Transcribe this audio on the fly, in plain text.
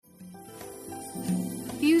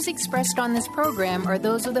Views expressed on this program are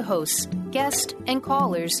those of the hosts, guests, and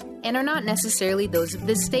callers, and are not necessarily those of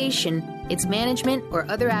this station, its management, or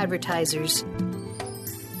other advertisers.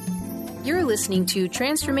 You're listening to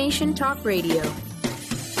Transformation Talk Radio.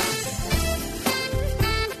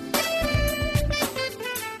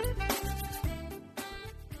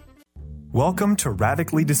 Welcome to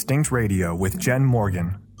Radically Distinct Radio with Jen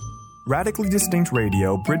Morgan. Radically Distinct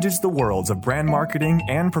Radio bridges the worlds of brand marketing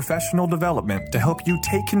and professional development to help you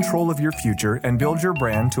take control of your future and build your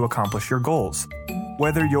brand to accomplish your goals.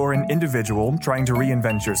 Whether you're an individual trying to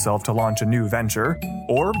reinvent yourself to launch a new venture,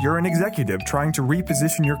 or you're an executive trying to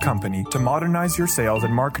reposition your company to modernize your sales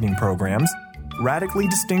and marketing programs, Radically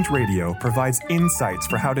Distinct Radio provides insights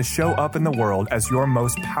for how to show up in the world as your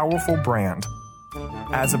most powerful brand.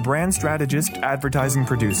 As a brand strategist, advertising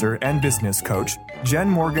producer, and business coach, Jen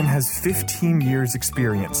Morgan has 15 years'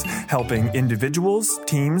 experience helping individuals,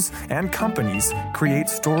 teams, and companies create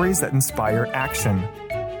stories that inspire action.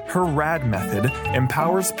 Her RAD method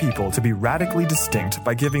empowers people to be radically distinct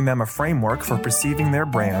by giving them a framework for perceiving their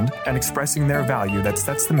brand and expressing their value that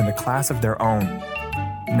sets them in a class of their own.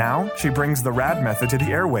 Now, she brings the RAD method to the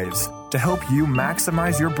airwaves to help you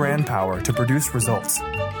maximize your brand power to produce results.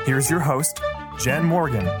 Here's your host, Jen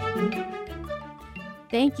Morgan.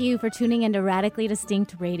 Thank you for tuning into Radically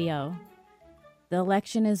Distinct Radio. The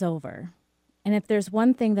election is over. And if there's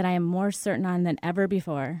one thing that I am more certain on than ever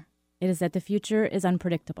before, it is that the future is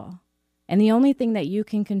unpredictable. And the only thing that you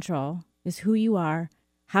can control is who you are,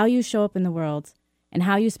 how you show up in the world, and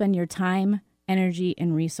how you spend your time, energy,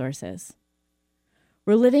 and resources.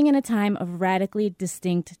 We're living in a time of radically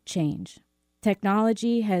distinct change.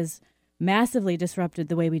 Technology has massively disrupted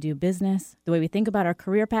the way we do business, the way we think about our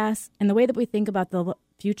career paths, and the way that we think about the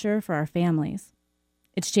future for our families.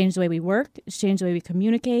 It's changed the way we work, it's changed the way we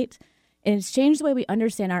communicate, and it's changed the way we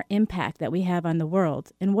understand our impact that we have on the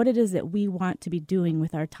world and what it is that we want to be doing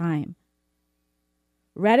with our time.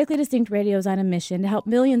 Radically Distinct Radio is on a mission to help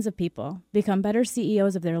millions of people become better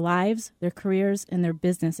CEOs of their lives, their careers, and their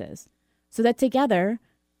businesses, so that together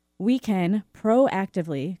we can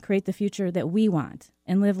proactively create the future that we want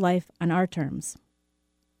and live life on our terms.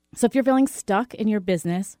 So if you're feeling stuck in your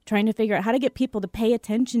business, trying to figure out how to get people to pay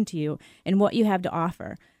attention to you and what you have to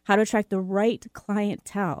offer, how to attract the right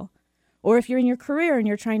clientele, or if you're in your career and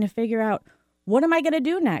you're trying to figure out, what am I going to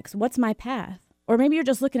do next? What's my path? Or maybe you're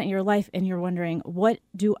just looking at your life and you're wondering, what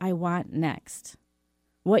do I want next?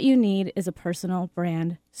 What you need is a personal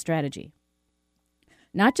brand strategy.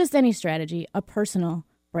 Not just any strategy, a personal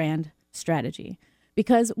brand strategy.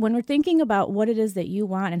 Because when we're thinking about what it is that you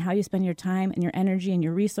want and how you spend your time and your energy and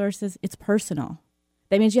your resources, it's personal.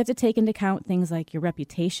 That means you have to take into account things like your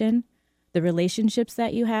reputation, the relationships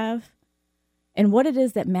that you have, and what it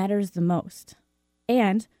is that matters the most,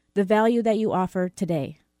 and the value that you offer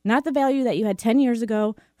today. Not the value that you had 10 years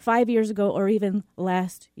ago, 5 years ago, or even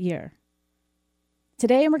last year.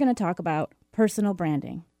 Today, we're going to talk about personal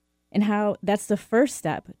branding and how that's the first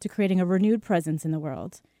step to creating a renewed presence in the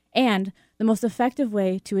world and the most effective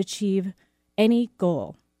way to achieve any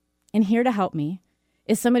goal. And here to help me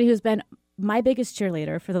is somebody who's been my biggest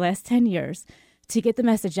cheerleader for the last 10 years to get the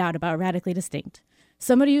message out about Radically Distinct.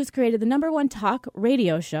 Somebody who's created the #1 talk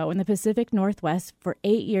radio show in the Pacific Northwest for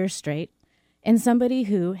 8 years straight, and somebody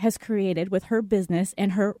who has created with her business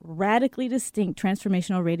and her Radically Distinct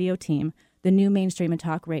transformational radio team, the new mainstream in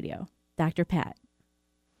talk radio, Dr. Pat.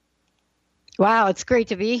 Wow, it's great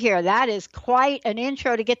to be here. That is quite an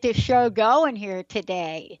intro to get this show going here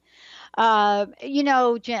today.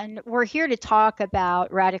 Jen, we're here to talk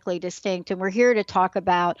about Radically Distinct, and we're here to talk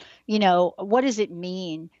about, what does it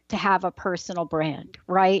mean to have a personal brand,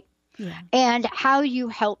 right? Yeah. And how you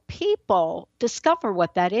help people discover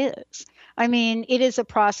what that is. I mean, it is a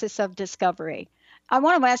process of discovery. I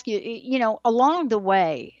want to ask you, along the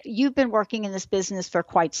way, you've been working in this business for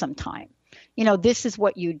quite some time. This is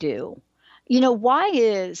what you do. Why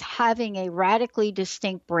is having a radically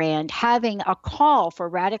distinct brand, having a call for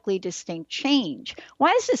radically distinct change,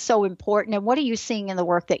 why is this so important, and what are you seeing in the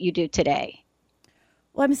work that you do today?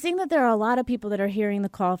 Well, I'm seeing that there are a lot of people that are hearing the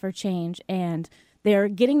call for change, and they're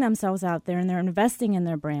getting themselves out there, and they're investing in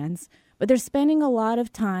their brands, but they're spending a lot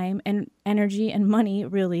of time and energy and money,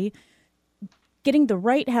 really, getting the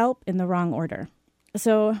right help in the wrong order.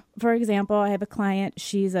 So, for example, I have a client.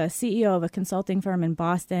 She's a CEO of a consulting firm in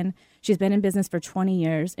Boston. She's been in business for 20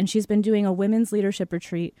 years, and she's been doing a women's leadership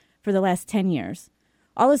retreat for the last 10 years.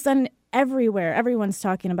 All of a sudden, everywhere, everyone's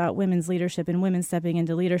talking about women's leadership and women stepping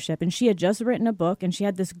into leadership. And she had just written a book, and she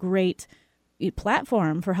had this great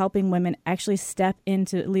platform for helping women actually step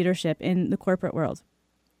into leadership in the corporate world.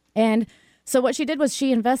 And So what she did was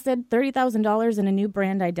she invested $30,000 in a new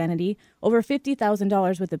brand identity, over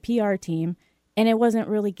 $50,000 with a PR team, and it wasn't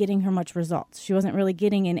really getting her much results. She wasn't really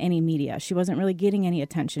getting in any media. She wasn't really getting any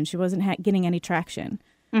attention. She wasn't getting any traction.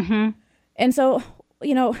 Mm-hmm. And so,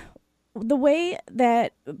 the way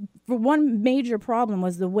that one major problem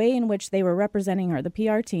was the way in which they were representing her, the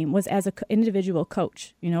PR team, was as an individual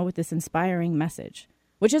coach, with this inspiring message,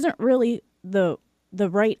 which isn't really the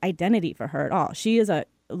right identity for her at all. She is a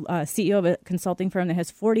CEO of a consulting firm that has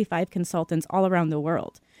 45 consultants all around the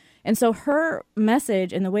world. And so her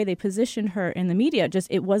message and the way they positioned her in the media,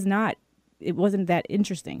 it wasn't that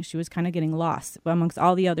interesting. She was kind of getting lost amongst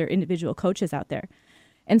all the other individual coaches out there.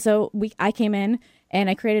 And so I came in and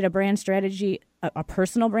I created a brand strategy, a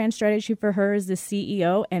personal brand strategy for her as the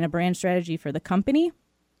CEO, and a brand strategy for the company,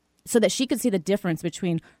 so that she could see the difference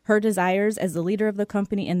between her desires as the leader of the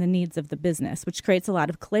company and the needs of the business, which creates a lot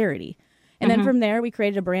of clarity. And then from there, we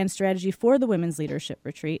created a brand strategy for the Women's Leadership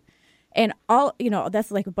Retreat. And that's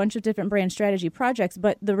like a bunch of different brand strategy projects,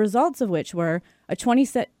 but the results of which were a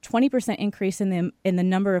 20% increase in the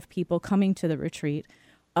number of people coming to the retreat,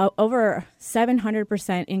 over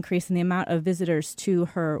 700% increase in the amount of visitors to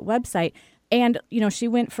her website. And, she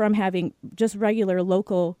went from having just regular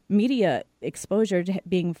local media exposure to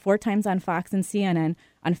being 4 times on Fox and CNN,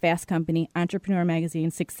 on Fast Company, Entrepreneur Magazine,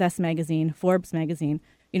 Success Magazine, Forbes Magazine,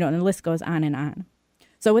 and the list goes on and on.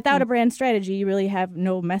 So without a brand strategy, you really have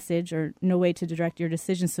no message or no way to direct your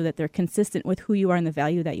decisions so that they're consistent with who you are and the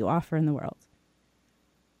value that you offer in the world.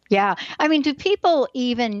 Yeah. I mean, do people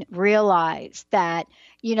even realize that,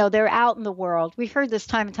 they're out in the world? We've heard this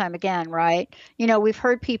time and time again, right? We've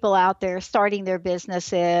heard people out there starting their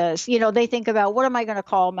businesses. They think about, what am I going to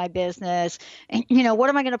call my business? And, what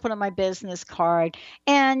am I going to put on my business card?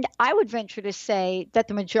 And I would venture to say that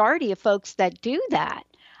the majority of folks that do that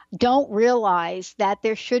don't realize that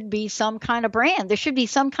there should be some kind of brand. There should be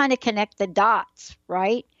some kind of connect the dots,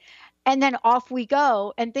 right? And then off we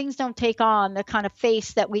go, and things don't take on the kind of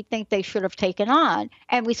face that we think they should have taken on,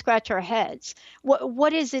 and we scratch our heads.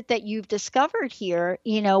 What is it that you've discovered here,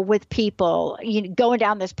 with people going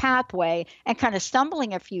down this pathway and kind of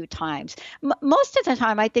stumbling a few times? Most of the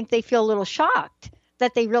time, I think they feel a little shocked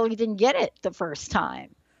that they really didn't get it the first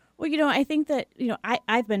time. Well, I think that,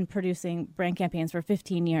 I've been producing brand campaigns for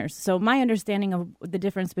 15 years. So my understanding of the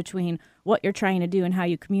difference between what you're trying to do and how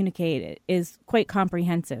you communicate it is quite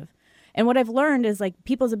comprehensive. And what I've learned is like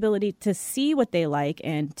people's ability to see what they like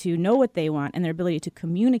and to know what they want, and their ability to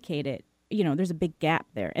communicate it, there's a big gap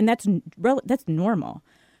there. And that's normal.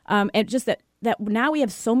 And just that now we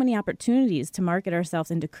have so many opportunities to market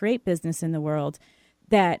ourselves and to create business in the world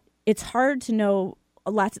that it's hard to know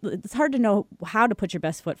how to put your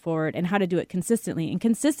best foot forward and how to do it consistently. And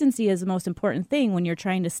consistency is the most important thing when you're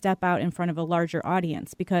trying to step out in front of a larger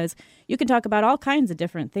audience, because you can talk about all kinds of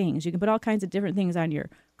different things. You can put all kinds of different things on your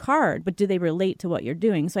card, but do they relate to what you're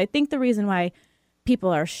doing? So I think the reason why people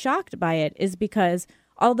are shocked by it is because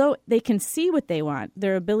although they can see what they want,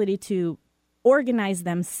 their ability to organize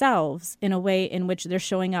themselves in a way in which they're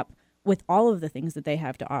showing up with all of the things that they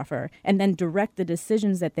have to offer and then direct the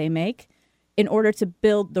decisions that they make in order to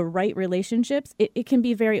build the right relationships, it can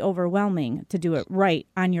be very overwhelming to do it right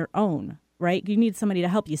on your own, right? You need somebody to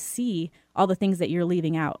help you see all the things that you're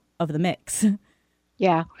leaving out of the mix.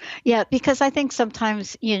 Yeah. Yeah. Because I think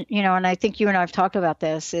sometimes, and I think you and I have talked about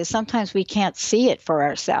this, is sometimes we can't see it for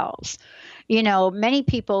ourselves. Many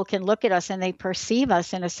people can look at us and they perceive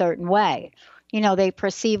us in a certain way. They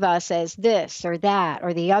perceive us as this or that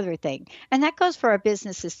or the other thing. And that goes for our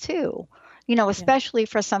businesses too. Especially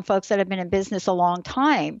for some folks that have been in business a long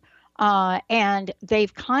time, and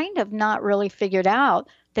they've kind of not really figured out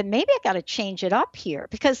that maybe I got to change it up here,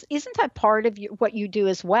 because isn't that part of what you do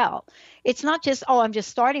as well? It's not just, I'm just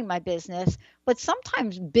starting my business, but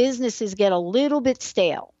sometimes businesses get a little bit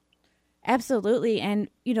stale. Absolutely. And,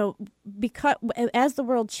 because as the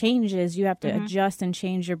world changes, you have to adjust and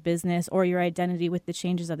change your business or your identity with the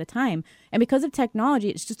changes of the time. And because of technology,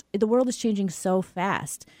 it's just the world is changing so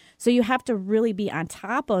fast. So you have to really be on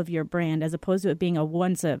top of your brand, as opposed to it being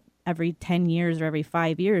every 10 years or every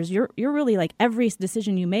 5 years. You're really like every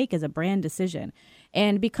decision you make is a brand decision.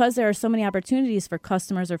 And because there are so many opportunities for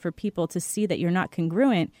customers or for people to see that you're not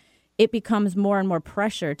congruent, it becomes more and more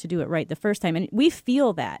pressure to do it right the first time. And we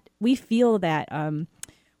feel that.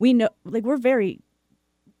 We know, like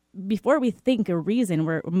before we think or reason,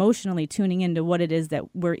 we're emotionally tuning into what it is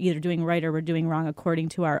that we're either doing right or we're doing wrong according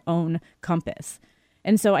to our own compass.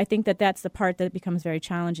 And so I think that that's the part that becomes very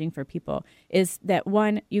challenging for people, is that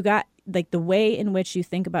one, you got like the way in which you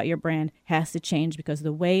think about your brand has to change, because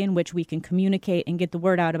the way in which we can communicate and get the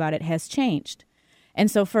word out about it has changed. And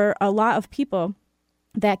so for a lot of people,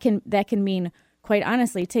 that can mean, quite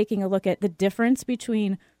honestly, taking a look at the difference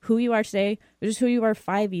between who you are today versus who you were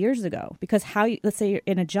 5 years ago. Because let's say you're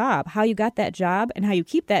in a job, how you got that job and how you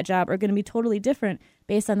keep that job are going to be totally different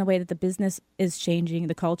based on the way that the business is changing,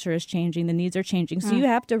 the culture is changing, the needs are changing. So you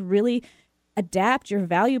have to really adapt your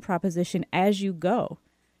value proposition as you go.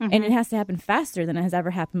 And it has to happen faster than it has ever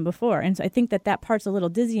happened before. And so I think that part's a little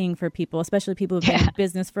dizzying for people, especially people who've been in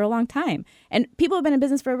business for a long time. And people who've been in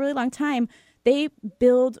business for a really long time, they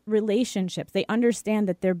build relationships. They understand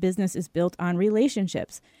that their business is built on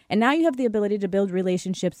relationships. And now you have the ability to build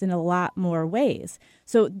relationships in a lot more ways.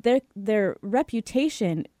 So their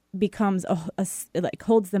reputation becomes like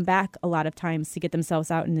holds them back a lot of times to get themselves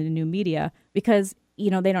out into the new media because, they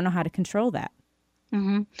don't know how to control that.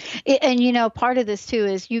 Mm-hmm. And, part of this, too,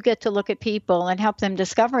 is you get to look at people and help them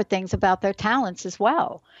discover things about their talents as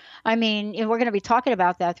well. I mean, we're going to be talking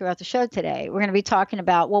about that throughout the show today. We're going to be talking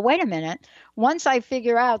about, well, wait a minute. Once I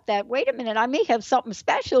figure out that, wait a minute, I may have something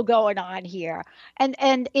special going on here.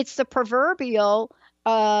 And it's the proverbial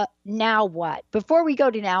now what? Before we go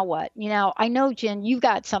to now what, I know, Jen, you've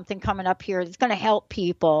got something coming up here that's going to help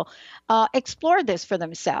people explore this for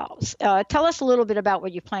themselves. Tell us a little bit about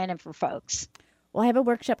what you're planning for folks. Well, I have a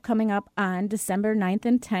workshop coming up on December 9th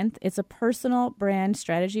and 10th. It's a personal brand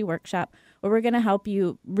strategy workshop where we're going to help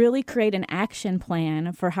you really create an action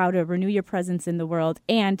plan for how to renew your presence in the world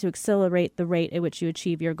and to accelerate the rate at which you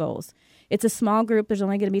achieve your goals. It's a small group. There's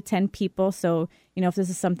only going to be 10 people. So, if this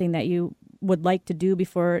is something that you would like to do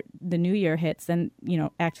before the new year hits, then,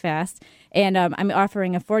 act fast. And I'm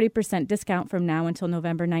offering a 40% discount from now until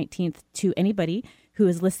November 19th to anybody who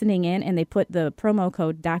is listening in, and they put the promo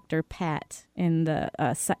code Dr. Pat in the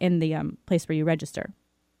place where you register.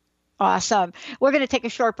 Awesome. We're going to take a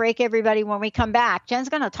short break, everybody. When we come back, Jen's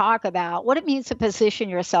going to talk about what it means to position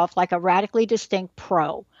yourself like a radically distinct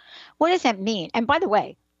pro. What does that mean? And by the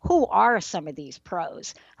way, who are some of these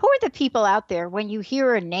pros? Who are the people out there when you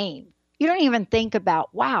hear a name, you don't even think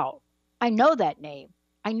about, wow, I know that name.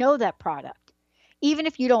 I know that product. Even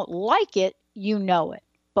if you don't like it, you know it.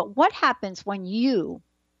 But what happens when you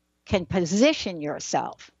can position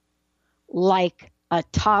yourself like a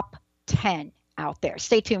top 10 out there?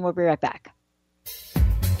 Stay tuned. We'll be right back.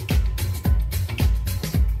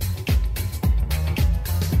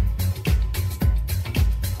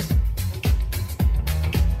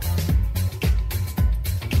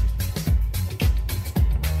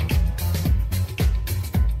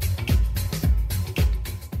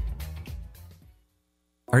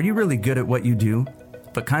 Are you really good at what you do,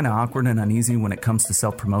 but kind of awkward and uneasy when it comes to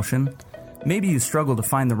self-promotion? Maybe you struggle to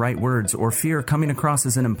find the right words or fear coming across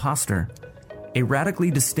as an imposter. A radically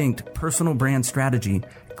distinct personal brand strategy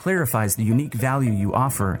clarifies the unique value you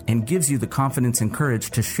offer and gives you the confidence and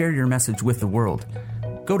courage to share your message with the world.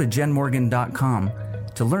 Go to jenmorgan.com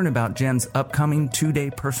to learn about Jen's upcoming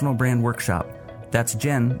 2-day personal brand workshop. That's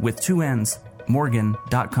Jen with 2 N's,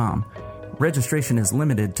 Morgan.com. Registration is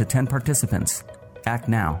limited to 10 participants. Act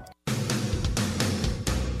now.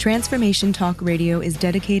 Transformation Talk Radio is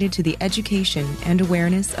dedicated to the education and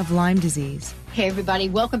awareness of Lyme disease. Hey, everybody.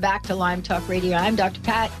 Welcome back to Lyme Talk Radio. I'm Dr.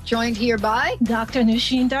 Pat, joined here by Dr.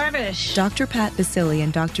 Nusheen Darvish. Dr. Pat Basili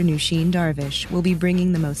and Dr. Nusheen Darvish will be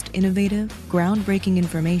bringing the most innovative, groundbreaking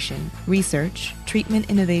information, research, treatment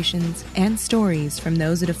innovations, and stories from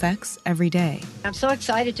those it affects every day. I'm so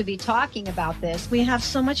excited to be talking about this. We have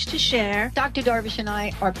so much to share. Dr. Darvish and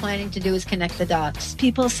I are planning to do is connect the dots.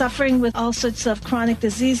 People suffering with all sorts of chronic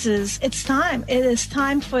diseases, it's time. It is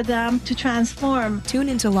time for them to transform. Tune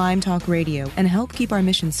into Lyme Talk Radio and help keep our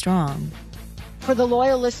mission strong. For the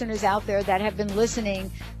loyal listeners out there that have been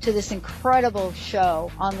listening to this incredible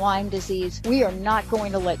show on Lyme disease, we are not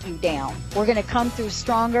going to let you down. We're going to come through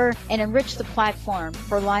stronger and enrich the platform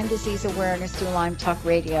for Lyme disease awareness through Lyme Talk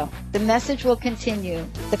Radio. The message will continue,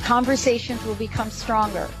 the conversations will become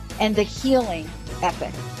stronger, and the healing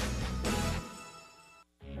epic.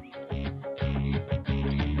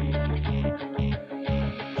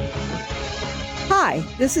 Hi,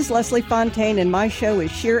 this is Leslie Fontaine, and my show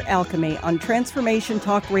is Sheer Alchemy on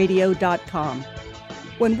TransformationTalkRadio.com.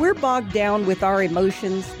 When we're bogged down with our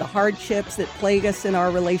emotions, the hardships that plague us in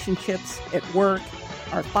our relationships, at work,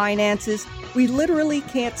 our finances, we literally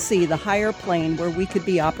can't see the higher plane where we could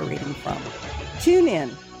be operating from. Tune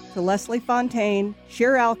in to Leslie Fontaine,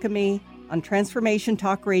 Sheer Alchemy on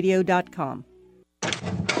TransformationTalkRadio.com.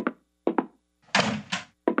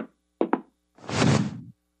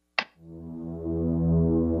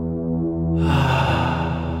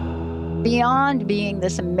 Beyond being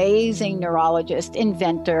this amazing neurologist,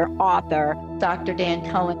 inventor, author, Dr. Dan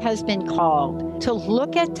Cohen has been called to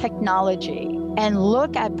look at technology and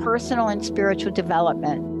look at personal and spiritual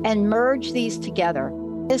development and merge these together.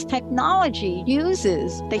 This technology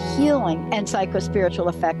uses the healing and psychospiritual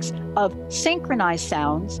effects of synchronized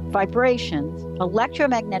sounds, vibrations,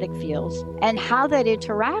 electromagnetic fields, and how that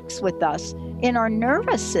interacts with us in our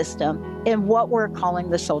nervous system in what we're calling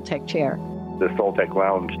the Soltec chair. The Soltec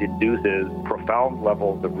Lounge induces profound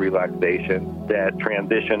levels of relaxation that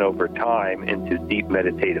transition over time into deep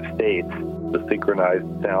meditative states. The synchronized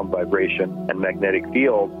sound, vibration, and magnetic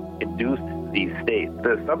field induce these states.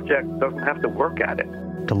 The subject doesn't have to work at it.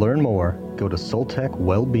 To learn more, go to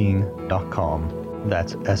soltecwellbeing.com.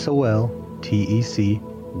 That's SOLTEC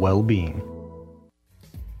Wellbeing.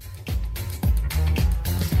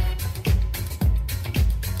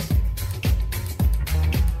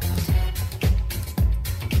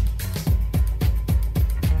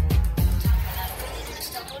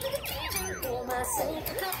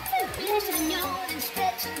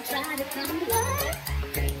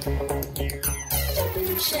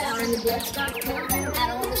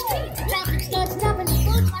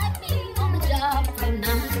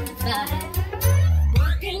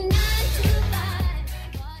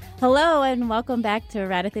 Hello and welcome back to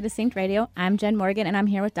Radically Distinct Radio. I'm Jen Morgan and I'm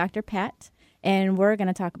here with Dr. Pat, and we're going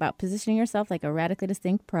to talk about positioning yourself like a radically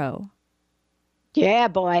distinct pro. Yeah,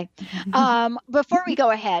 boy. Before we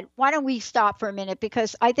go ahead, why don't we stop for a minute,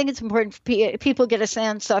 because I think it's important for people get a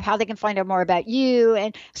sense of how they can find out more about you.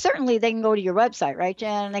 And certainly they can go to your website, right,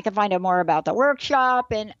 Jen? They can find out more about the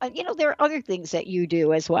workshop. And, there are other things that you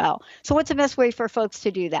do as well. So what's the best way for folks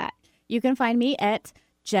to do that? You can find me at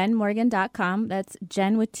jenmorgan.com. That's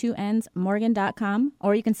Jen with 2 N's, Morgan.com.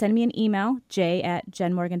 Or you can send me an email,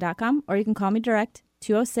 j@jenmorgan.com. Or you can call me direct,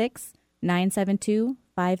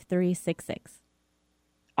 206-972-5366.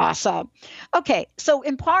 Awesome. Okay, so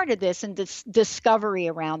in part of this and this discovery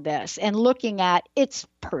around this and looking at its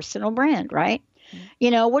personal brand, right?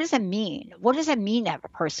 What does that mean? What does that mean to have a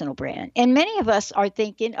personal brand? And many of us are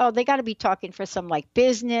thinking, oh, they got to be talking for some like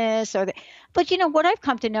business but what I've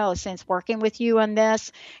come to know since working with you on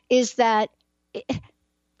this is that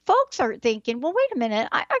folks are thinking, well, wait a minute,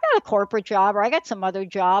 I got a corporate job or I got some other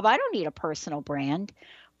job. I don't need a personal brand.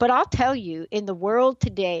 But I'll tell you, in the world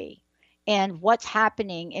today and what's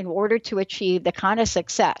happening in order to achieve the kind of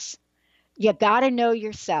success, you got to know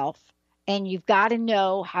yourself. And you've got to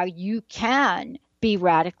know how you can be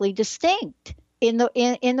radically distinct in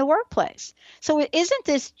the workplace. So isn't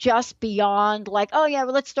this just beyond like, oh yeah,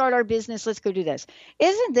 well, let's start our business, let's go do this?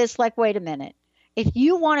 Isn't this like, wait a minute, if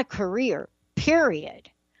you want a career, period,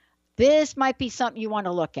 this might be something you want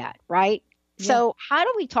to look at, right? Yeah. So how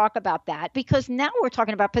do we talk about that? Because now we're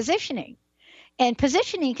talking about positioning, and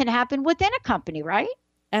positioning can happen within a company, right?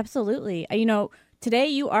 Absolutely. Today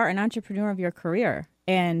you are an entrepreneur of your career,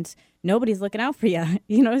 and nobody's looking out for you,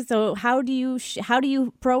 so how do you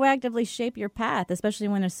proactively shape your path, especially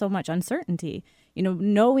when there's so much uncertainty?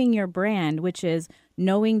 Knowing your brand, which is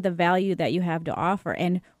knowing the value that you have to offer.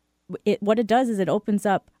 And what it does is it opens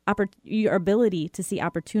up your ability to see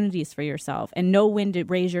opportunities for yourself and know when to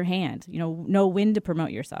raise your hand, know when to promote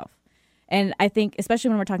yourself. And I think, especially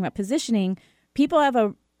when we're talking about positioning, people have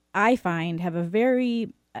a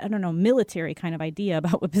very military kind of idea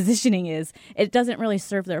about what positioning is. It doesn't really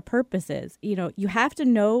serve their purposes. You have to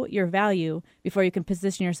know your value before you can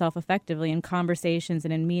position yourself effectively in conversations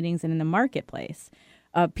and in meetings and in the marketplace.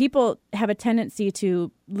 People have a tendency to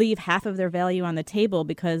leave half of their value on the table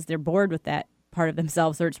because they're bored with that part of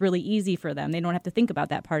themselves, or it's really easy for them. They don't have to think about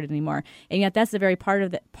that part anymore. And yet that's the very part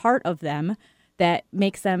of them that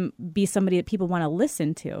makes them be somebody that people want to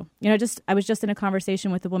listen to. I was just in a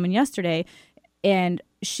conversation with a woman yesterday, and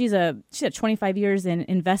she had 25 years in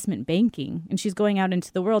investment banking, and she's going out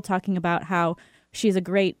into the world talking about how she's a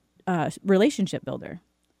great relationship builder.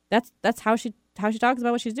 That's how she talks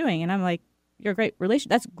about what she's doing. And I'm like,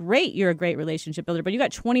 that's great. You're a great relationship builder, but you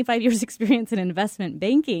got 25 years experience in investment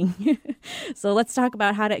banking. So let's talk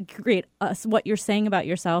about how to create what you're saying about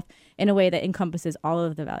yourself in a way that encompasses all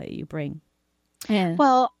of the value you bring. Yeah.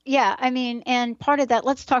 Well, yeah, and part of that,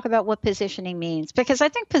 let's talk about what positioning means, because I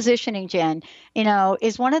think positioning, Jen,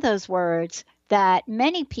 is one of those words that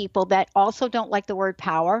many people that also don't like the word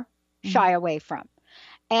power shy away from.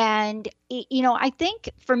 And, I think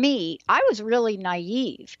for me, I was really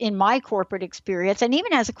naive in my corporate experience. And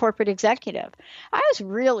even as a corporate executive, I was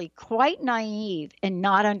really quite naive in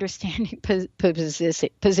not understanding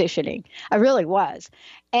positioning. I really was.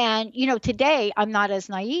 And, today I'm not as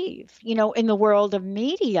naive. In the world of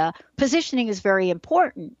media, positioning is very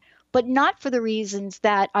important, but not for the reasons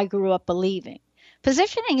that I grew up believing.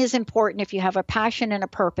 Positioning is important if you have a passion and a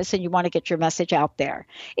purpose and you want to get your message out there.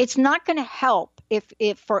 It's not going to help if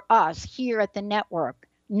for us here at the network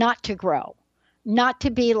not to grow, not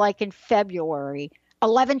to be like in February,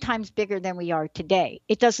 11 times bigger than we are today.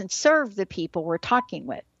 It doesn't serve the people we're talking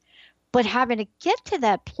with. But having to get to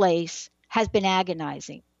that place has been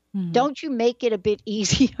agonizing. Mm-hmm. Don't you make it a bit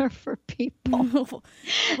easier for people?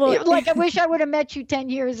 Well, like, I wish I would have met you 10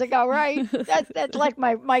 years ago, right? That's like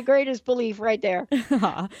my greatest belief right there.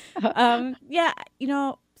 Yeah,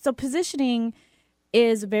 so positioning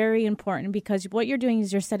is very important because what you're doing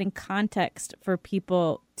is you're setting context for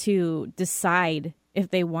people to decide if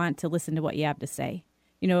they want to listen to what you have to say.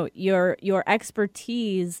 Your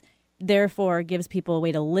expertise therefore gives people a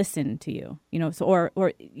way to listen to you, so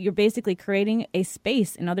or you're basically creating a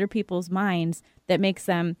space in other people's minds that makes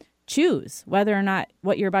them choose whether or not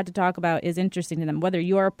what you're about to talk about is interesting to them, whether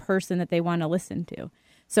you're a person that they want to listen to.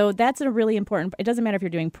 So that's a really important, it doesn't matter if you're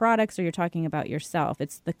doing products or you're talking about yourself.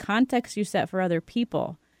 It's the context you set for other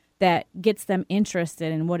people that gets them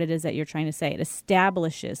interested in what it is that you're trying to say. It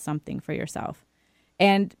establishes something for yourself.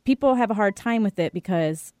 And people have a hard time with it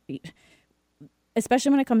because,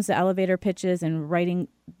 especially when it comes to elevator pitches and writing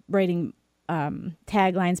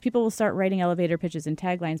taglines, people will start writing elevator pitches and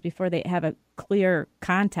taglines before they have a clear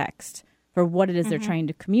context for what it is they're trying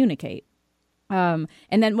to communicate. And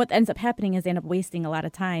then what ends up happening is they end up wasting a lot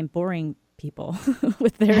of time boring people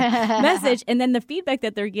with their message. And then the feedback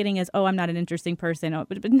that they're getting is, oh, I'm not an interesting person. Oh,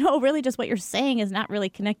 but no, really just what you're saying is not really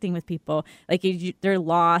connecting with people. Like they're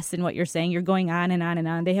lost in what you're saying. You're going on and on and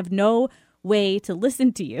on. They have no way to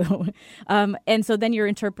listen to you. And so then you're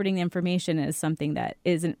interpreting the information as something that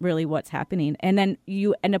isn't really what's happening. And then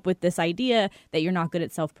you end up with this idea that you're not good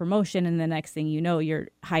at self-promotion. And the next thing you know, you're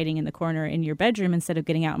hiding in the corner in your bedroom instead of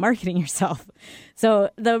getting out and marketing yourself. So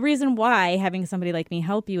the reason why having somebody like me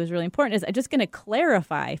help you is really important is I'm just going to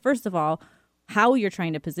clarify, first of all, how you're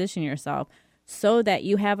trying to position yourself, so that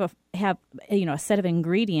you have a set of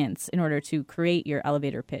ingredients in order to create your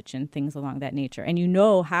elevator pitch and things along that nature. And you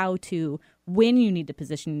know how to, when you need to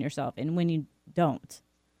position yourself and when you don't.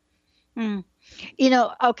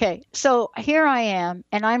 Okay, so here I am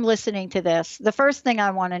and I'm listening to this. The first thing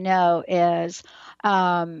I want to know is,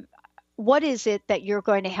 what is it that you're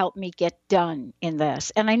going to help me get done in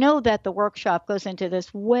this? And I know that the workshop goes into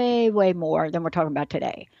this way, way more than we're talking about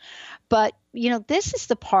today. But, this is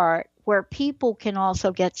the part where people can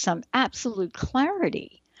also get some absolute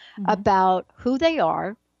clarity about who they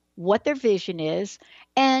are, what their vision is,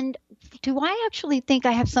 and do I actually think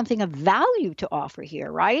I have something of value to offer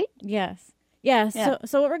here, right? Yes. Yeah.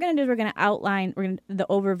 So what we're going to do is we're going to outline the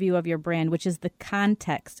overview of your brand, which is the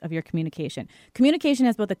context of your communication. Communication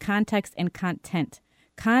has both a context and content.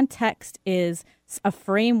 Context is a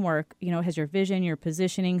framework, has your vision, your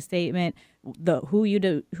positioning statement, who you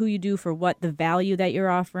do for what, the value that you're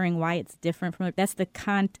offering, why it's different from it. That's the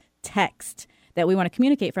context that we want to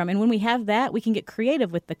communicate from. And when we have that, we can get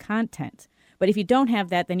creative with the content. But if you don't have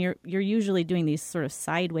that, then you're usually doing these sort of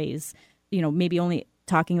sideways, maybe only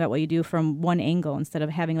talking about what you do from one angle instead of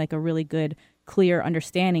having like a really good, clear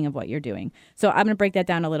understanding of what you're doing. So I'm going to break that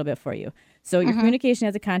down a little bit for you. So your communication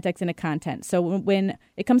has a context and a content. So when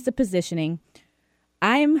it comes to positioning,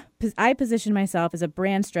 I position myself as a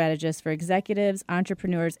brand strategist for executives,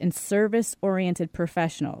 entrepreneurs, and service-oriented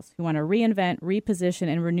professionals who want to reinvent, reposition,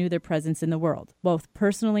 and renew their presence in the world, both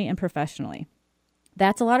personally and professionally.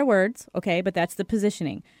 That's a lot of words, okay, but that's the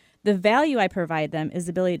positioning. The value I provide them is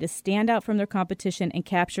the ability to stand out from their competition and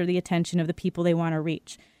capture the attention of the people they want to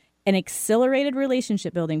reach. An accelerated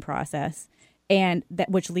relationship building process, and that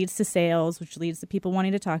which leads to sales, which leads to people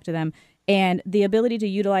wanting to talk to them, and the ability to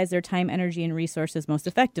utilize their time, energy, and resources most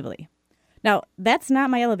effectively. Now, that's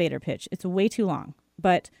not my elevator pitch. It's way too long.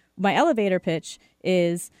 But my elevator pitch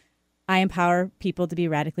is I empower people to be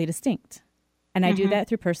radically distinct. And I do that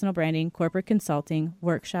through personal branding, corporate consulting,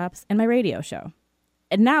 workshops, and my radio show.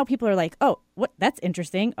 And now people are like, oh, what? That's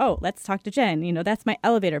interesting. Oh, let's talk to Jen. That's my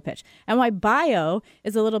elevator pitch. And my bio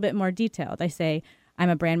is a little bit more detailed. I say I'm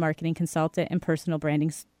a brand marketing consultant and personal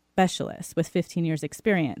branding specialist with 15 years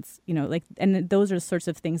experience. And those are the sorts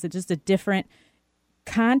of things that just a different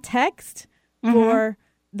context for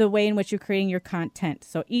the way in which you're creating your content.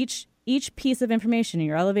 So each piece of information in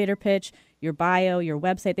your elevator pitch, your bio, your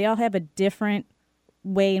website, they all have a different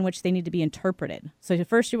way in which they need to be interpreted. So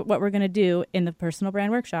first, what we're going to do in the personal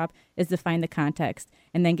brand workshop is define the context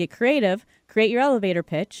and then get creative, create your elevator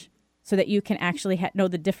pitch so that you can actually know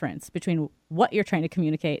the difference between what you're trying to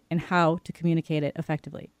communicate and how to communicate it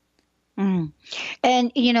effectively. And,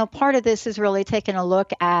 part of this is really taking a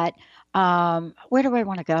look at where do I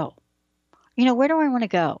want to go? Where do I want to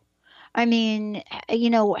go? I mean,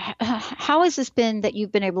 how has this been that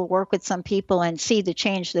you've been able to work with some people and see the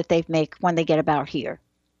change that they make when they get about here?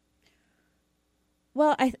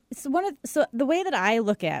 Well, so the way that I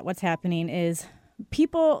look at what's happening is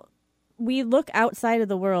we look outside of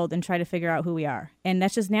the world and try to figure out who we are. And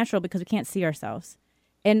that's just natural because we can't see ourselves.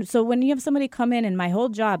 And so when you have somebody come in, and my whole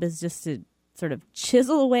job is just to sort of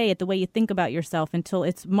chisel away at the way you think about yourself until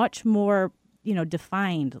it's much more,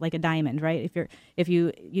 defined like a diamond, right?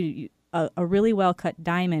 A really well cut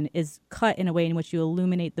diamond is cut in a way in which you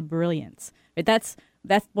illuminate the brilliance. Right? That's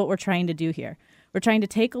what we're trying to do here. We're trying to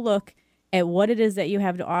take a look at what it is that you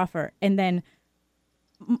have to offer, and then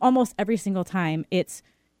almost every single time it's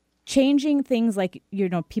changing things like,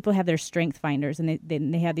 people have their strength finders, and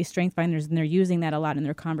they have these strength finders, and they're using that a lot in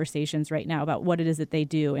their conversations right now about what it is that they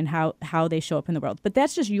do and how they show up in the world. But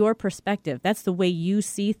that's just your perspective. That's the way you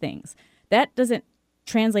see things. That doesn't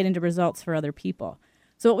translate into results for other people.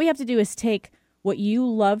 So what we have to do is take what you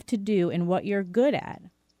love to do and what you're good at,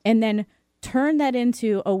 and then turn that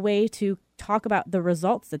into a way to talk about the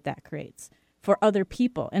results that creates for other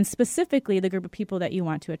people, and specifically the group of people that you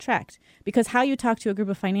want to attract. Because how you talk to a group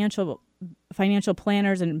of financial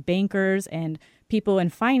planners and bankers and people in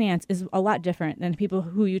finance is a lot different than people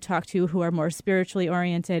who you talk to who are more spiritually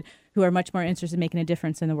oriented, who are much more interested in making a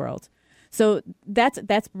difference in the world. So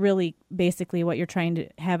that's really basically what you're trying to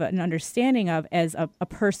have an understanding of as a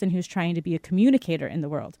person who's trying to be a communicator in the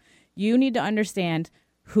world. You need to understand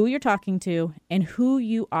who you're talking to and who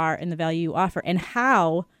you are and the value you offer, and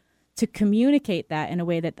how to communicate that in a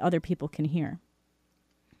way that other people can hear.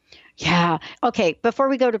 Yeah. Okay. Before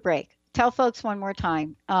we go to break, tell folks one more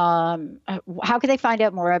time, how can they find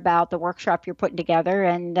out more about the workshop you're putting together,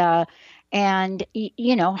 and how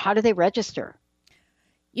do they register?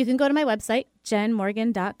 You can go to my website,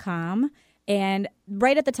 jenmorgan.com, and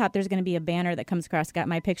right at the top, there's going to be a banner that comes across, got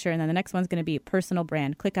my picture, and then the next one's going to be personal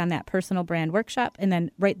brand. Click on that personal brand workshop, and then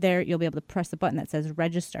right there, you'll be able to press the button that says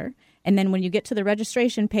register. And then when you get to the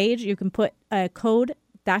registration page, you can put a code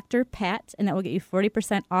Dr. Pat, and that will get you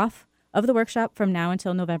 40% off of the workshop from now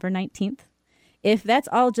until November 19th. If that's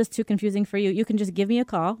all just too confusing for you, you can just give me a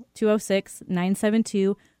call,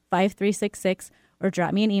 206-972-5366, or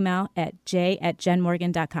drop me an email at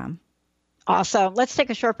j@jenmorgan.com. Awesome. Let's take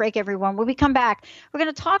a short break, everyone. When we come back, we're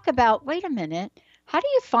going to talk about, wait a minute, how do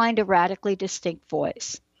you find a radically distinct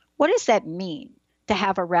voice? What does that mean to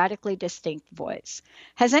have a radically distinct voice?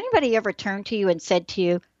 Has anybody ever turned to you and said to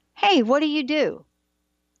you, hey, what do you do?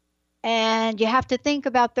 And you have to think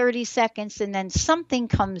about 30 seconds and then something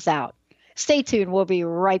comes out. Stay tuned. We'll be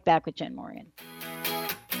right back with Jen Morgan.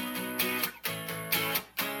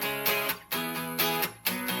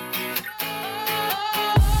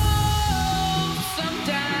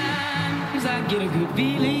 Get a good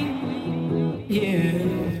feeling, yeah.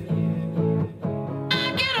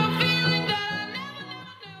 I get a feeling that I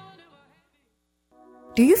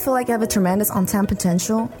never. Do you feel like you have a tremendous untapped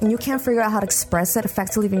potential and you can't figure out how to express it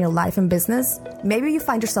effectively in your life and business? Maybe you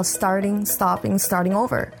find yourself starting, stopping, starting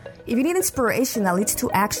over. If you need inspiration that leads to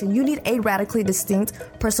action, you need a radically distinct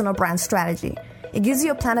personal brand strategy. It gives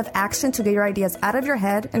you a plan of action to get your ideas out of your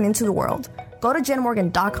head and into the world. Go to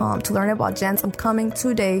jenmorgan.com to learn about Jen's upcoming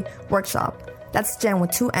 2-day workshop. That's Jen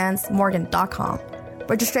with 2 N's, Morgan.com.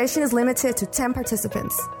 Registration is limited to 10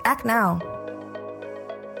 participants. Act now.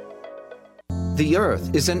 The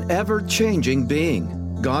Earth is an ever-changing being.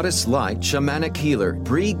 Goddess light shamanic healer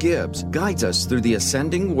Bree Gibbs guides us through the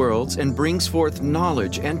ascending worlds and brings forth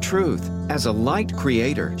knowledge and truth. As a light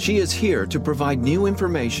creator, she is here to provide new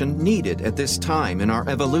information needed at this time in our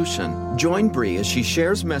evolution. Join Bree as she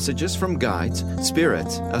shares messages from guides,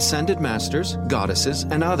 spirits, ascended masters, goddesses,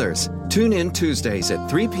 and others. Tune in Tuesdays at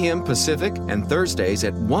 3 p.m. Pacific and Thursdays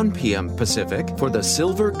at 1 p.m. Pacific for the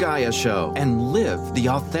Silver Gaia Show and live the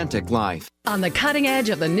authentic life. On the cutting edge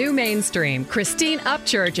of the new mainstream, Christine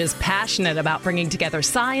Upchurch is passionate about bringing together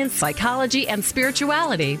science, psychology, and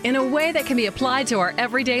spirituality in a way that can be applied to our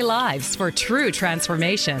everyday lives for true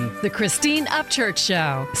transformation. The Christine Upchurch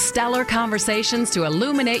Show, stellar conversations to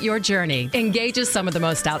illuminate your journey, engages some of the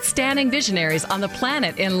most outstanding visionaries on the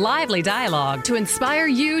planet in lively dialogue to inspire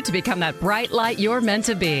you to become that bright light you're meant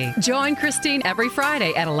to be. Join Christine every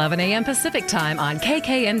Friday at 11 a.m. Pacific Time on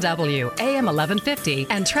KKNW, AM 1150,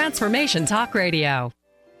 and Transformation Talk Radio.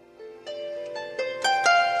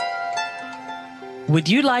 Would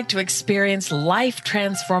you like to experience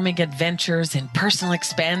life-transforming adventures in personal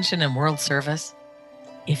expansion and world service?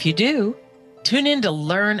 If you do, tune in to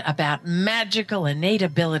learn about magical innate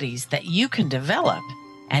abilities that you can develop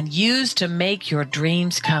and use to make your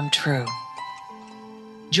dreams come true.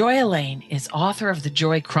 Joy Elaine is author of the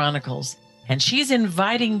Joy Chronicles And she's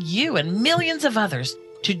inviting you and millions of others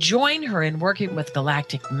to join her in working with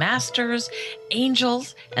galactic masters,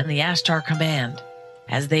 angels, and the Ashtar Command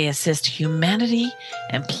as they assist humanity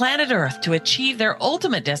and planet Earth to achieve their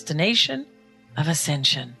ultimate destination of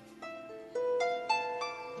ascension.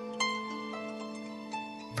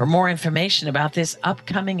 For more information about this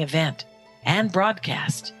upcoming event and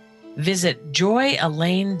broadcast, visit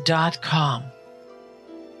joyelaine.com.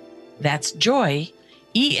 That's joy,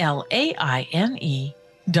 ELAINE.com.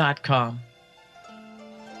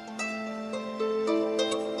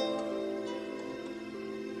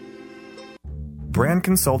 Brand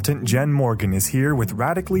consultant Jen Morgan is here with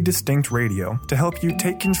Radically Distinct Radio to help you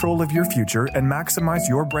take control of your future and maximize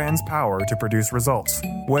your brand's power to produce results.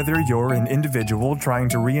 Whether you're an individual trying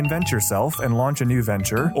to reinvent yourself and launch a new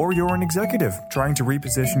venture, or you're an executive trying to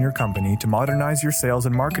reposition your company to modernize your sales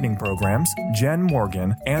and marketing programs, Jen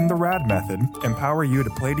Morgan and the RAD Method empower you to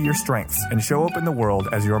play to your strengths and show up in the world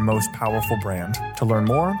as your most powerful brand. To learn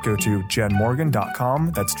more, go to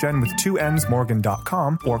jenmorgan.com. That's Jen with 2 N's,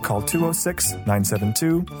 Morgan.com, or call 206-972-5366.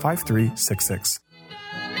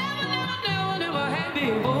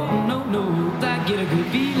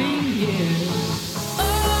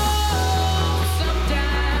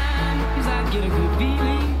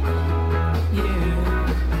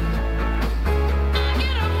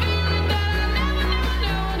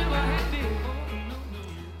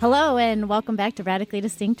 Hello, and welcome back to Radically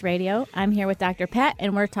Distinct Radio. I'm here with Dr. Pat,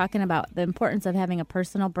 and we're talking about the importance of having a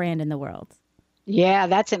personal brand in the world. Yeah,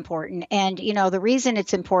 that's important. And, the reason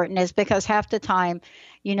it's important is because half the time,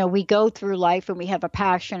 we go through life and we have a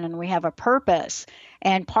passion and we have a purpose.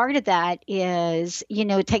 And part of that is,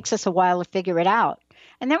 it takes us a while to figure it out.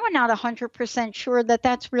 And then we're not 100% sure that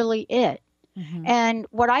that's really it. Mm-hmm. And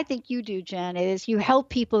what I think you do, Jen, is you help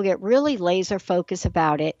people get really laser focused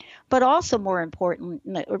about it. But also, more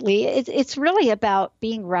importantly, it's really about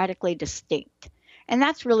being radically distinct. And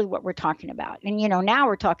that's really what we're talking about. And, now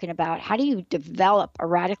we're talking about how do you develop a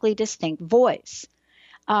radically distinct voice?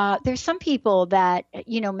 There's some people that,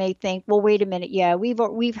 may think, well, wait a minute. Yeah,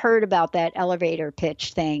 we've heard about that elevator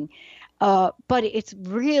pitch thing. But it's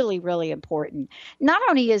really, really important. Not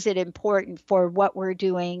only is it important for what we're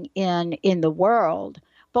doing in the world,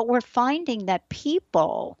 but we're finding that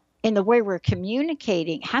people, in the way we're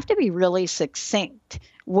communicating, have to be really succinct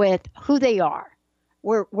with who they are.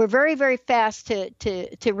 We're very, very fast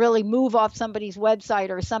to really move off somebody's website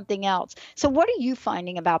or something else. So what are you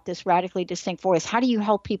finding about this radically distinct voice? How do you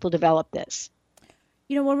help people develop this?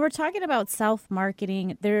 When we're talking about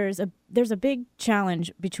self-marketing, there's a big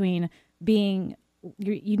challenge between you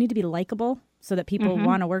need to be likable so that people mm-hmm.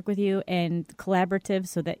 want to work with you, and collaborative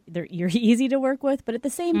so that you're easy to work with. But at the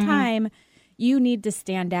same mm-hmm. time, you need to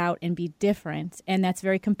stand out and be different. And that's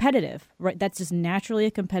very competitive, right? That's just naturally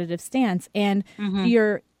a competitive stance. And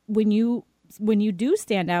mm-hmm. when you do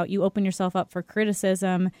stand out, you open yourself up for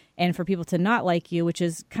criticism and for people to not like you, which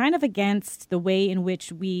is kind of against the way in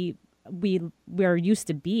which we're used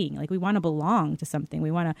to being. Like, we want to belong to something.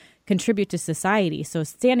 We want to contribute to society. So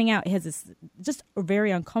standing out is just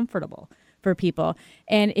very uncomfortable for people.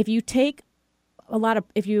 And if you take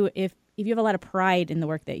if you have a lot of pride in the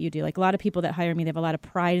work that you do, like a lot of people that hire me, they have a lot of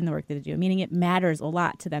pride in the work that they do, meaning it matters a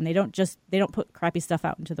lot to them. They don't put crappy stuff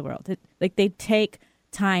out into the world. They take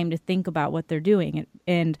time to think about what they're doing.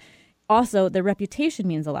 And also their reputation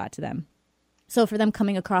means a lot to them. So for them,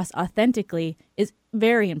 coming across authentically is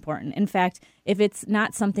very important. In fact, if it's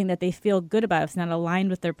not something that they feel good about, if it's not aligned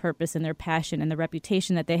with their purpose and their passion and the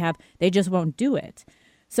reputation that they have, they just won't do it.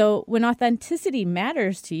 So when authenticity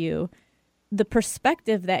matters to you, the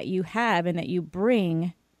perspective that you have and that you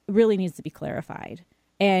bring really needs to be clarified.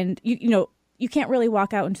 And you can't really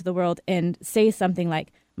walk out into the world and say something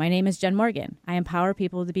like, "My name is Jen Morgan. I empower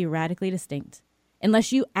people to be radically distinct,"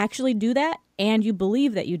 unless you actually do that and you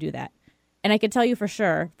believe that you do that. And I can tell you for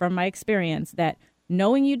sure from my experience that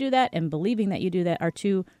knowing you do that and believing that you do that are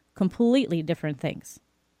two completely different things.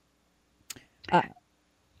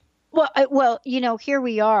 Well, here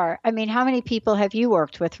we are. I mean, how many people have you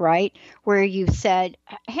worked with, right? Where you said,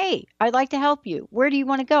 "Hey, I'd like to help you. Where do you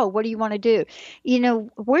want to go? What do you want to do?"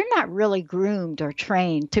 We're not really groomed or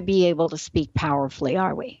trained to be able to speak powerfully,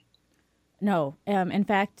 are we? No. In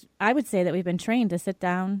fact, I would say that we've been trained to sit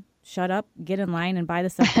down, shut up, get in line, and buy the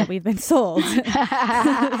stuff that we've been sold.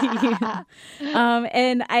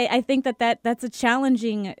 And I think that's a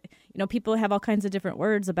challenging. People have all kinds of different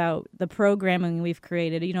words about the programming we've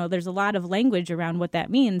created. There's a lot of language around what that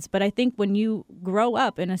means. But I think when you grow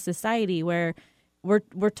up in a society where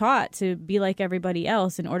we're taught to be like everybody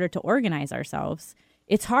else in order to organize ourselves,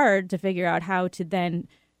 it's hard to figure out how to then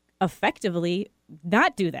effectively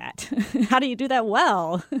not do that? How do you do that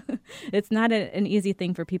well? It's not an easy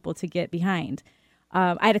thing for people to get behind.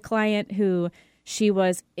 I had a client who she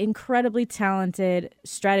was incredibly talented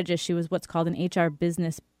strategist. She was what's called an HR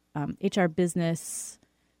business. I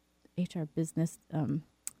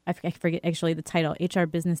forget actually the title. HR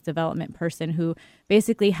business development person who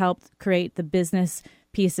basically helped create the business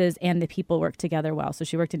pieces and the people work together well. So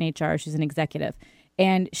she worked in HR. She's an executive.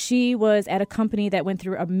 And she was at a company that went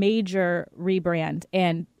through a major rebrand.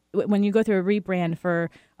 And when you go through a rebrand for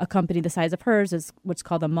a company the size of hers, is what's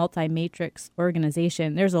called a multi-matrix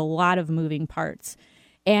organization. There's a lot of moving parts.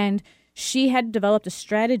 And she had developed a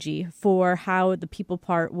strategy for how the people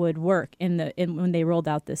part would work when they rolled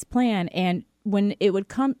out this plan. And when it would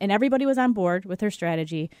come, and everybody was on board with her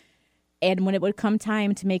strategy, and when it would come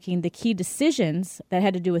time to making the key decisions that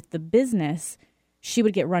had to do with the business, she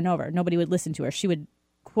would get run over. Nobody would listen to her. She would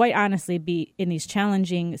quite honestly be in these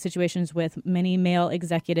challenging situations with many male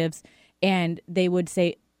executives, and they would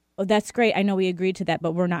say, "Oh, that's great. I know we agreed to that,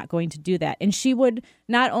 but we're not going to do that." And she would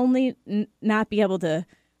not only not be able to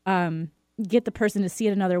get the person to see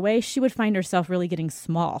it another way, she would find herself really getting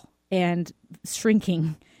small and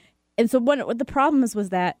shrinking. And so what the problem was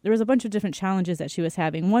that there was a bunch of different challenges that she was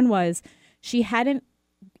having. One was she hadn't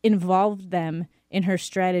involved them in her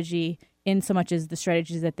strategy in so much as the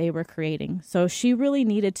strategies that they were creating. So she really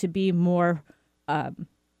needed to be more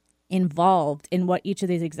involved in what each of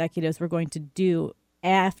these executives were going to do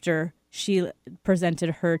after she presented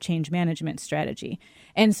her change management strategy.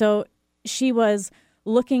 And so she was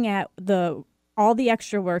looking at all the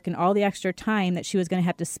extra work and all the extra time that she was going to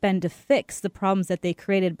have to spend to fix the problems that they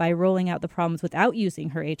created by rolling out the problems without using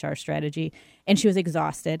her HR strategy. And she was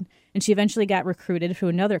exhausted. And she eventually got recruited to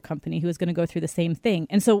another company who was going to go through the same thing.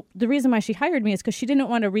 And so the reason why she hired me is because she didn't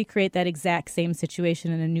want to recreate that exact same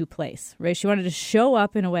situation in a new place, right? She wanted to show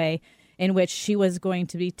up in a way in which she was going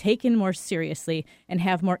to be taken more seriously and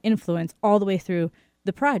have more influence all the way through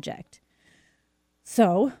the project.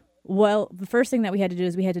 So, well, the first thing that we had to do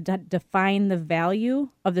is we had to define the value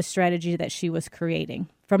of the strategy that she was creating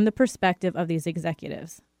from the perspective of these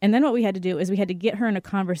executives. And then what we had to do is we had to get her in a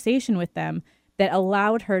conversation with them that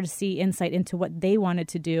allowed her to see insight into what they wanted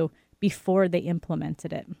to do before they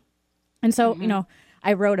implemented it. And so, you know,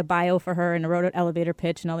 I wrote a bio for her and I wrote an elevator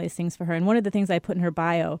pitch and all these things for her. And one of the things I put in her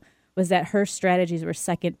bio was that her strategies were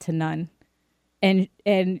second to none. And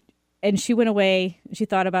she went away, she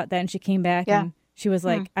thought about that, and she came back and she was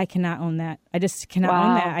like, I cannot own that. I just cannot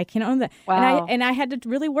own that. I cannot own that. Wow. And I had to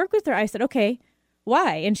really work with her. I said, okay,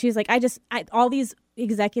 why? And she's like, all these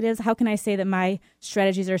executives, how can I say that my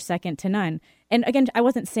strategies are second to none? And again, I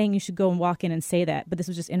wasn't saying you should go and walk in and say that, but this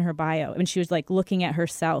was just in her bio. And she was like looking at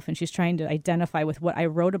herself and she's trying to identify with what I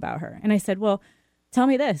wrote about her. And I said, well, tell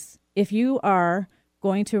me this. If you are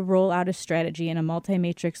going to roll out a strategy in a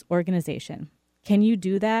multi-matrix organization, can you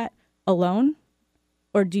do that alone?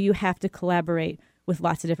 Or do you have to collaborate with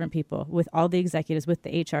lots of different people, with all the executives, with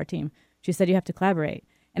the HR team? She said, you have to collaborate.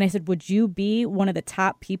 And I said, would you be one of the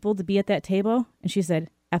top people to be at that table? And she said,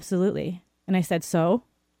 absolutely. And I said, so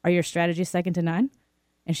are your strategies second to none?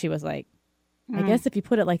 And she was like, I guess if you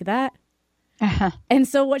put it like that. And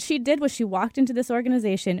so what she did was she walked into this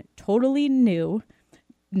organization totally new,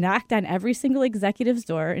 knocked on every single executive's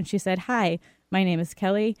door, and she said, hi, my name is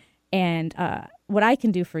Kelly, and what I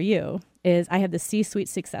can do for you is I have the C-suite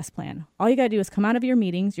success plan. All you got to do is come out of your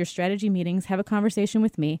meetings, your strategy meetings, have a conversation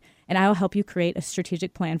with me, and I will help you create a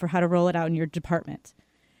strategic plan for how to roll it out in your department.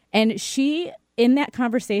 And she, in that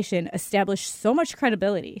conversation, established so much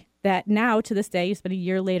credibility that now, to this day, it's been a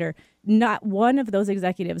year later, not one of those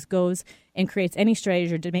executives goes and creates any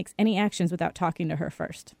strategy or makes any actions without talking to her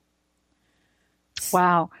first.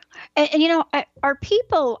 Wow. And you know, are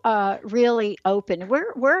people really open?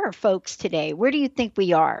 Where are folks today? Where do you think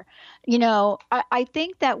we are? You know, I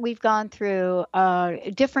think that we've gone through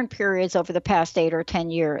different periods over the past 8 or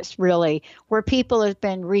 10 years, really, where people have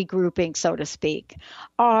been regrouping, so to speak.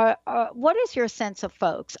 What is your sense of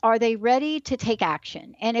folks? Are they ready to take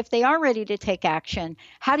action? And if they are ready to take action,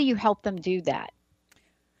 how do you help them do that?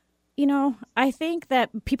 You know, I think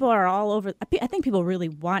that people are all over. I think people really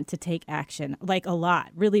want to take action, like a lot,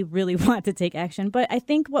 really, really want to take action. But I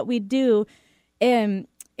think what we do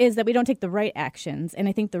is that we don't take the right actions. And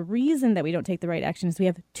I think the reason that we don't take the right actions is we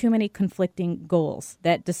have too many conflicting goals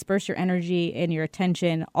that disperse your energy and your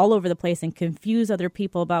attention all over the place and confuse other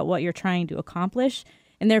people about what you're trying to accomplish,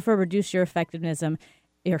 and therefore reduce your effectiveness and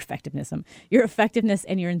your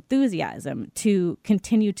enthusiasm to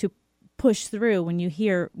continue to push through when you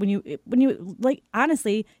like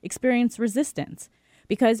honestly experience resistance.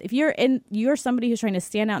 Because if you're somebody who's trying to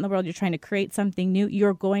stand out in the world, you're trying to create something new,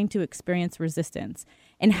 you're going to experience resistance.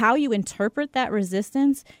 And how you interpret that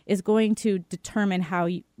resistance is going to determine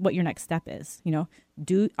what your next step is.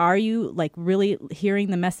 Are you like really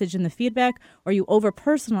hearing the message and the feedback, or are you over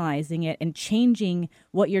personalizing it and changing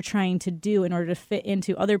what you're trying to do in order to fit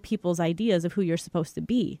into other people's ideas of who you're supposed to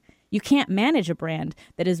be? You can't manage a brand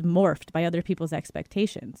that is morphed by other people's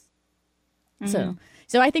expectations. Mm-hmm.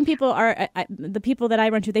 So I think people are the people that I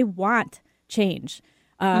run to, they want change,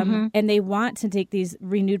 and they want to take these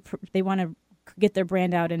they want to get their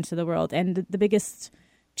brand out into the world. And the biggest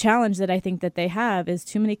challenge that I think that they have is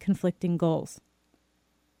too many conflicting goals.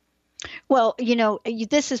 Well,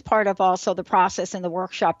 this is part of also the process in the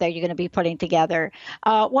workshop that you're going to be putting together.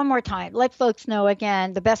 One more time, let folks know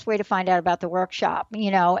again the best way to find out about the workshop,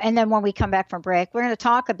 and then when we come back from break, we're going to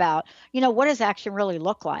talk about, what does action really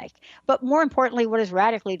look like? But more importantly, what does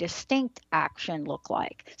radically distinct action look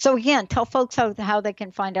like? So again, tell folks how they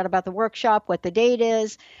can find out about the workshop, what the date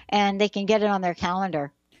is, and they can get it on their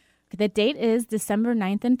calendar. The date is December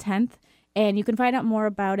 9th and 10th, and you can find out more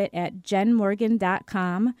about it at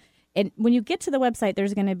jenmorgan.com. And when you get to the website,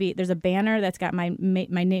 there's a banner that's got my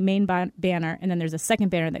main banner, and then there's a second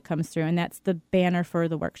banner that comes through, and that's the banner for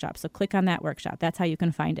the workshop. So click on that workshop. That's how you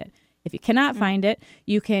can find it. If you cannot find it,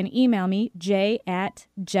 you can email me,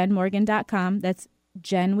 j@jenmorgan.com. That's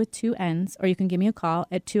Jen with 2 N's, or you can give me a call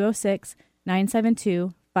at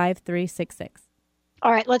 206-972-5366.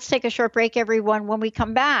 All right, let's take a short break, everyone. When we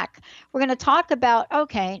come back, we're going to talk about,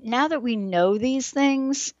 okay, now that we know these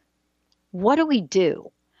things, what do we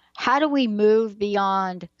do? How do we move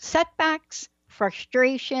beyond setbacks,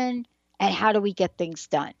 frustration, and how do we get things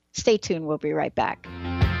done? Stay tuned. We'll be right back.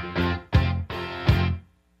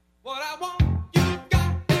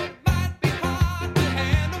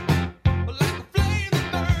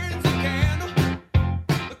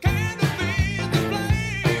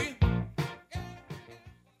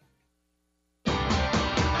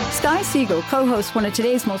 Sky Siegel co-hosts one of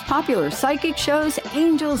today's most popular psychic shows,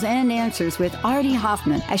 Angels and Answers, with Artie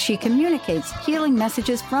Hoffman, as she communicates healing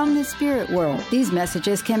messages from the spirit world. These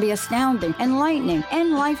messages can be astounding, enlightening,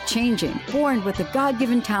 and life-changing. Born with the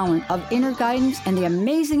God-given talent of inner guidance and the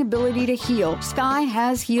amazing ability to heal, Sky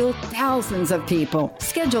has healed thousands of people.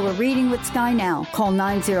 Schedule a reading with Sky now. Call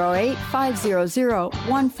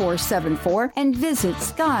 908-500-1474 and visit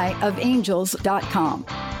skyofangels.com.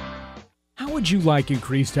 How would you like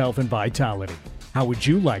increased health and vitality? How would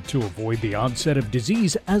you like to avoid the onset of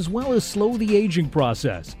disease as well as slow the aging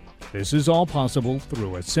process? This is all possible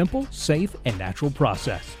through a simple, safe, and natural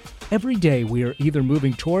process. Every day we are either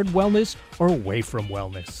moving toward wellness or away from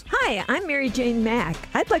wellness. Hi, I'm Mary Jane Mack.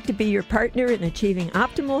 I'd like to be your partner in achieving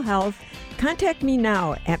optimal health. Contact me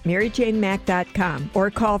now at maryjanemack.com or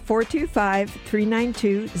call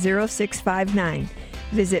 425-392-0659.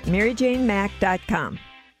 Visit maryjanemack.com.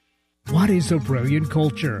 What is a brilliant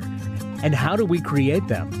culture? And how do we create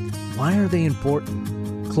them? Why are they important?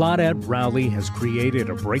 Claudette Rowley has created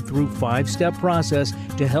a breakthrough 5-step process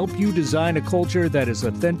to help you design a culture that is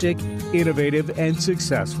authentic, innovative, and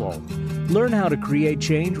successful. Learn how to create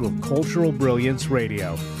change with Cultural Brilliance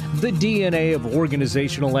Radio, the DNA of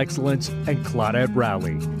organizational excellence, and Claudette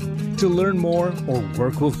Rowley. To learn more or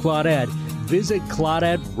work with Claudette, visit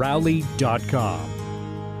ClaudetteRowley.com.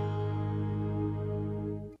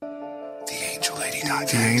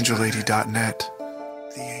 TheAngelLady.net.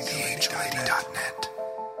 TheAngelLady.net.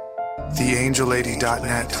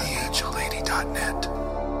 TheAngelLady.net. TheAngelLady.net.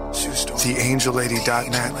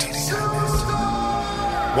 TheAngelLady.net.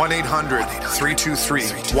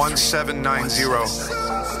 1-800-323-1790.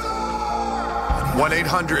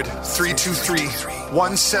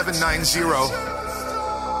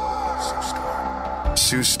 1-800-323-1790.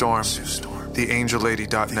 Sue Storm.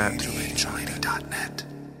 TheAngelLady.net.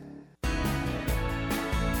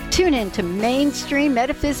 Tune in to Mainstream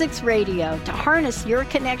Metaphysics Radio to harness your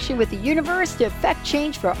connection with the universe to effect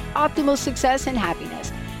change for optimal success and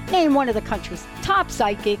happiness. Named one of the country's top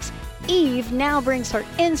psychics, Eve now brings her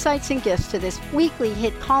insights and gifts to this weekly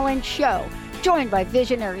hit call-in show, joined by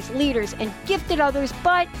visionaries, leaders, and gifted others,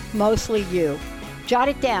 but mostly you. Jot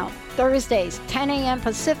it down. Thursdays, 10 a.m.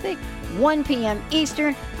 Pacific, 1 p.m.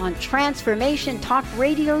 Eastern on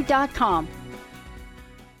TransformationTalkRadio.com.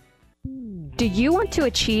 Do you want to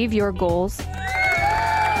achieve your goals?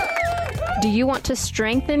 Do you want to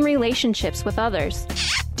strengthen relationships with others?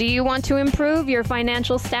 Do you want to improve your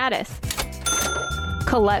financial status?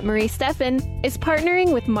 Colette Marie Steffen is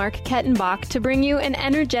partnering with Mark Kettenbach to bring you an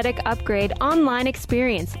energetic upgrade online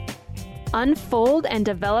experience. Unfold and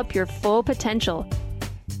develop your full potential.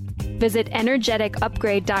 Visit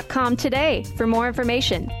energeticupgrade.com today for more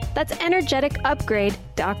information. That's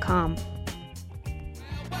energeticupgrade.com.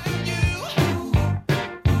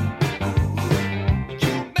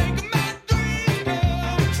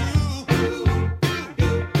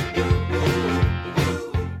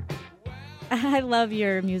 I love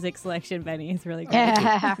your music selection, Benny. It's really great.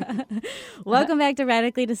 Welcome back to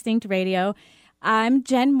Radically Distinct Radio. I'm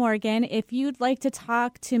Jen Morgan. If you'd like to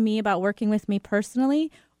talk to me about working with me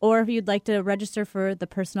personally, or if you'd like to register for the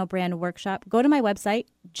Personal Brand Workshop, go to my website,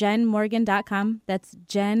 jenmorgan.com. That's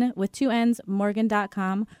Jen with 2 N's,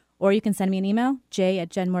 morgan.com. Or you can send me an email,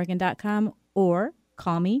 j@jenmorgan.com, or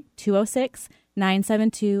call me,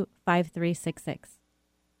 206-972-5366.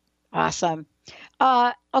 Awesome.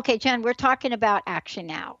 Okay, Jen, we're talking about action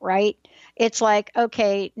now, right? It's like,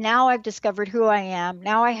 okay, now I've discovered who I am.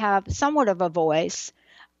 Now I have somewhat of a voice.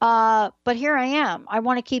 But here I am. I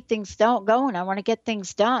want to keep things going. I want to get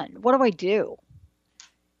things done. What do I do?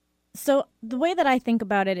 So the way that I think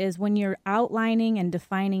about it is when you're outlining and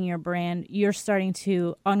defining your brand, you're starting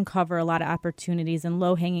to uncover a lot of opportunities and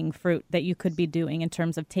low-hanging fruit that you could be doing in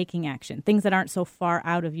terms of taking action, things that aren't so far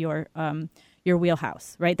out of your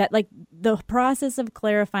wheelhouse, right? That, like, the process of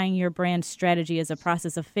clarifying your brand strategy is a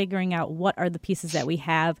process of figuring out what are the pieces that we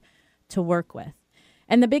have to work with.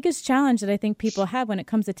 And the biggest challenge that I think people have when it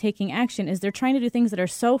comes to taking action is they're trying to do things that are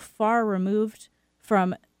so far removed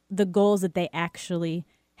from the goals that they actually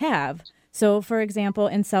have. So, for example,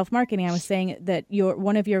 in self-marketing, I was saying that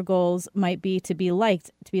one of your goals might be to be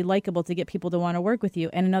liked, to be likable, to get people to want to work with you.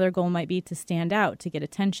 And another goal might be to stand out, to get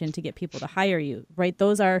attention, to get people to hire you, right?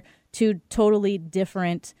 Those are two totally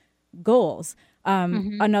different goals.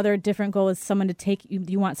 Another different goal is someone to take,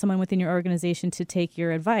 you want someone within your organization to take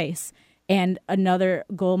your advice. And another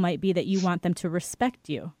goal might be that you want them to respect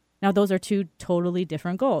you. Now, those are two totally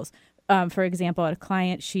different goals. For example, a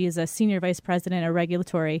client, she is a senior vice president of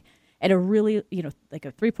regulatory at a really, like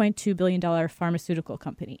a $3.2 billion pharmaceutical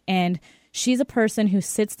company. And she's a person who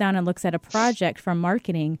sits down and looks at a project from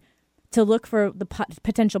marketing to look for the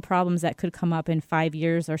potential problems that could come up in 5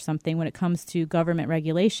 years or something when it comes to government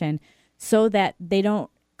regulation, so that they don't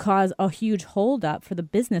cause a huge holdup for the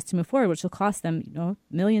business to move forward, which will cost them,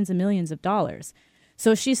 millions and millions of dollars.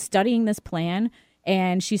 So she's studying this plan,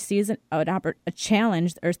 and she sees a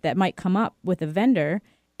challenge that might come up with a vendor,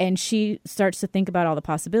 and she starts to think about all the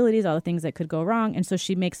possibilities, all the things that could go wrong. And so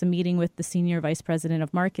she makes a meeting with the senior vice president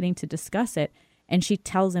of marketing to discuss it, and she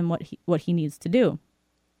tells him what he needs to do.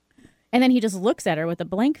 And then he just looks at her with a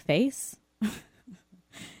blank face,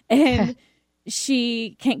 and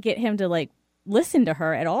she can't get him to listen to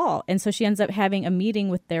her at all. And so she ends up having a meeting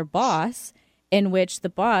with their boss, in which the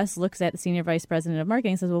boss looks at the senior vice president of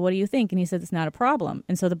marketing and says, well, what do you think? And he says, it's not a problem.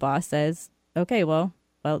 And so the boss says, okay, well,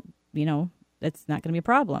 it's not going to be a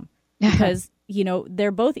problem because,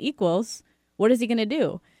 they're both equals. What is he going to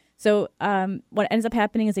do? So what ends up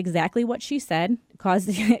happening is exactly what she said. It caused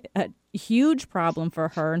a huge problem for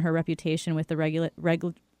her and her reputation with the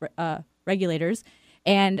regulators.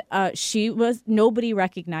 And nobody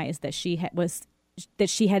recognized that she had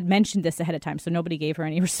mentioned this ahead of time. So nobody gave her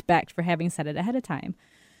any respect for having said it ahead of time.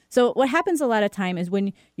 So what happens a lot of time is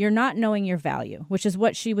when you're not knowing your value, which is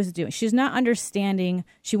what she was doing. She's not understanding.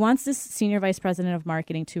 She wants this senior vice president of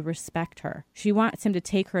marketing to respect her. She wants him to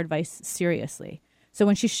take her advice seriously. So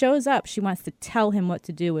when she shows up, she wants to tell him what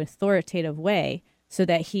to do in an authoritative way so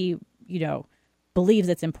that he, believes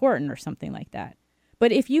it's important or something like that.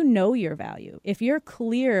 But if you know your value, if you're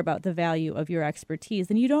clear about the value of your expertise,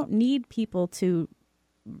 then you don't need people to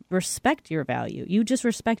respect your value. You just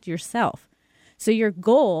respect yourself. So her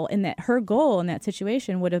goal in that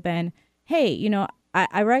situation would have been, hey,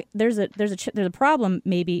 there's a problem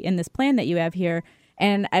maybe in this plan that you have here,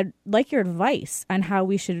 and I'd like your advice on how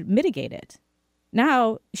we should mitigate it.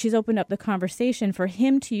 Now she's opened up the conversation for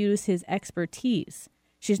him to use his expertise.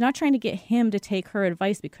 She's not trying to get him to take her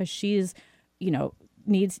advice because she's,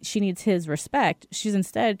 she needs his respect. She's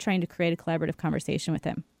instead trying to create a collaborative conversation with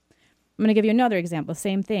him. I'm going to give you another example.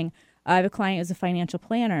 Same thing. I have a client who's a financial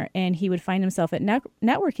planner, and he would find himself at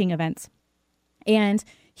networking events, and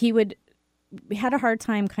he had a hard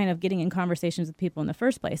time kind of getting in conversations with people in the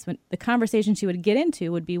first place. When the conversations he would get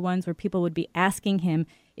into would be ones where people would be asking him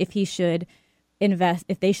if they should invest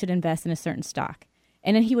in a certain stock.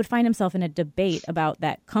 And then he would find himself in a debate about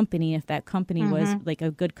that company, if that company was like a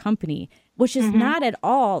good company, which is not at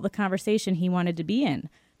all the conversation he wanted to be in.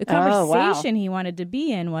 The conversation he wanted to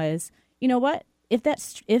be in was, you know what? If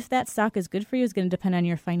that stock is good for you, is going to depend on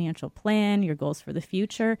your financial plan, your goals for the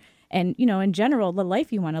future, and, in general, the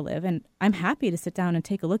life you want to live. And I'm happy to sit down and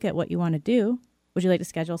take a look at what you want to do. Would you like to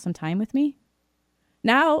schedule some time with me?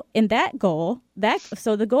 Now, in that goal,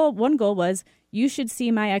 one goal was you should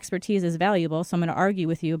see my expertise as valuable, so I'm going to argue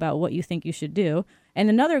with you about what you think you should do. And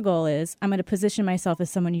another goal is I'm going to position myself as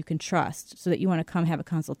someone you can trust so that you want to come have a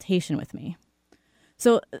consultation with me.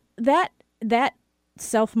 So that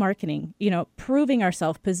self-marketing, proving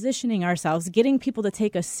ourselves, positioning ourselves, getting people to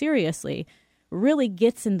take us seriously really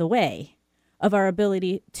gets in the way of our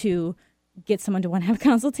ability to get someone to want to have a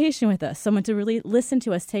consultation with us, someone to really listen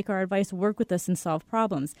to us, take our advice, work with us, and solve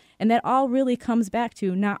problems. And that all really comes back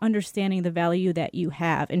to not understanding the value that you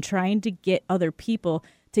have and trying to get other people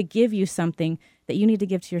to give you something that you need to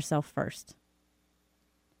give to yourself first.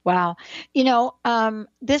 Wow.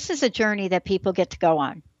 This is a journey that people get to go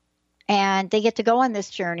on. And they get to go on this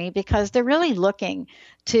journey because they're really looking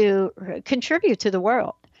to contribute to the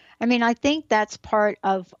world. I mean, I think that's part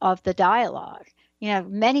of the dialogue.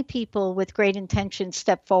 Many people with great intentions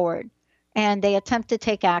step forward and they attempt to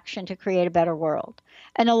take action to create a better world.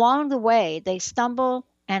 And along the way, they stumble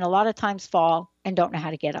and a lot of times fall and don't know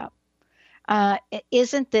how to get up.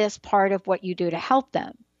 Isn't this part of what you do to help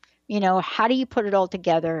them? How do you put it all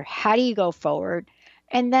together? How do you go forward?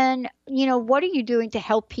 And then, what are you doing to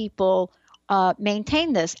help people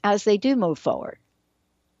maintain this as they do move forward?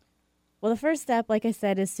 Well, the first step, like I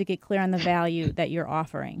said, is to get clear on the value that you're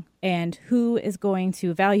offering and who is going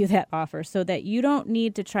to value that offer so that you don't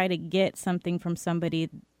need to try to get something from somebody,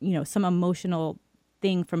 some emotional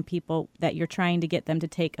thing from people that you're trying to get them to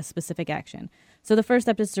take a specific action. So the first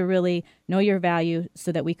step is to really know your value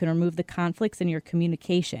so that we can remove the conflicts in your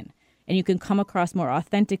communication and you can come across more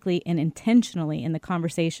authentically and intentionally in the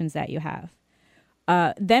conversations that you have.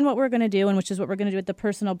 Then what we're going to do, and which is what we're going to do at the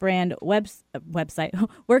Personal Brand website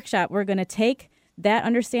workshop, we're going to take that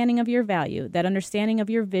understanding of your value, that understanding of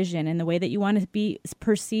your vision and the way that you want to be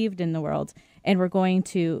perceived in the world, and we're going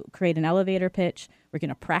to create an elevator pitch. We're going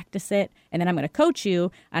to practice it, and then I'm going to coach you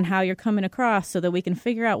on how you're coming across so that we can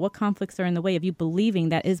figure out what conflicts are in the way of you believing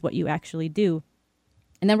that is what you actually do.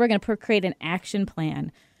 And then we're going to create an action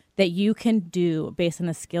plan that you can do based on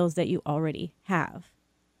the skills that you already have.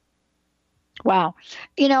 Wow.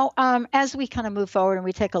 As we kind of move forward and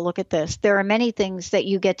we take a look at this, there are many things that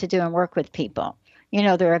you get to do and work with people.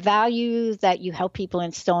 There are values that you help people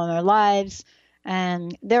instill in their lives,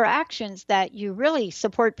 and there are actions that you really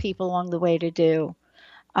support people along the way to do.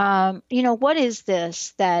 What is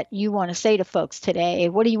this that you want to say to folks today?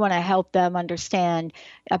 What do you want to help them understand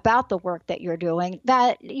about the work that you're doing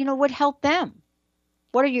that, would help them?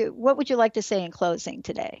 What would you like to say in closing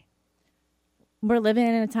today? We're living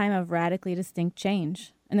in a time of radically distinct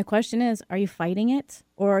change. And the question is, are you fighting it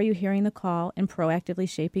or are you hearing the call and proactively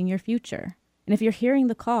shaping your future? And if you're hearing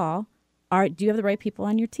the call, do you have the right people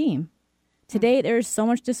on your team? Today, there's so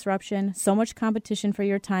much disruption, so much competition for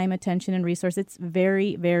your time, attention, and resource. It's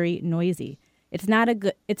very, very noisy. It's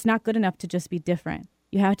not good enough to just be different.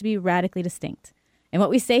 You have to be radically distinct. And what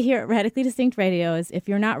we say here at Radically Distinct Radio is if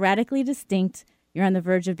you're not radically distinct, you're on the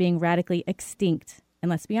verge of being radically extinct. And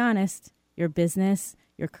let's be honest, your business,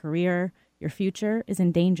 your career, your future is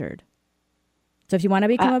endangered. So if you want to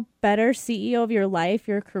become a better CEO of your life,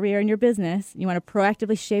 your career, and your business, you want to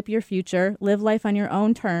proactively shape your future, live life on your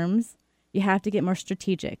own terms, you have to get more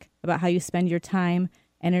strategic about how you spend your time,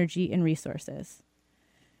 energy, and resources.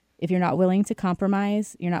 If you're not willing to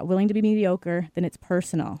compromise, you're not willing to be mediocre, then it's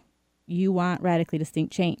personal. You want radically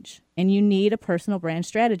distinct change, and you need a personal brand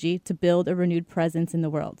strategy to build a renewed presence in the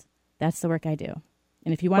world. That's the work I do.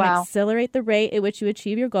 And if you want to accelerate the rate at which you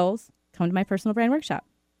achieve your goals, come to my Personal Brand Workshop.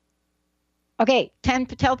 Okay,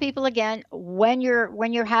 tell people again when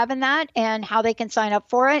you're having that and how they can sign up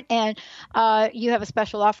for it. And you have a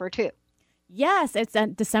special offer too. Yes, it's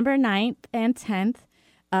on December 9th and 10th.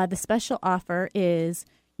 The special offer is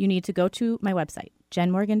you need to go to my website,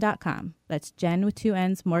 jenmorgan.com. That's Jen with 2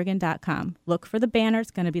 N's, Morgan.com. Look for the banner. It's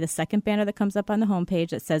going to be the second banner that comes up on the homepage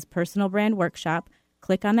that says Personal Brand Workshop.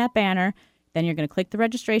 Click on that banner. Then you're going to click the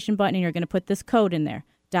registration button and you're going to put this code in there,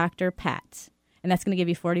 Dr. Pat. And that's going to give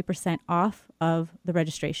you 40% off of the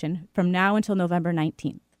registration from now until November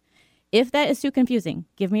 19th. If that is too confusing,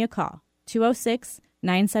 give me a call,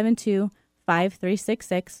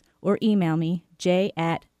 206-972-5366, or email me,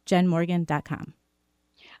 j@jenmorgan.com.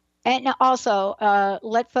 And also,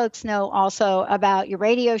 let folks know also about your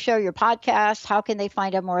radio show, your podcast. How can they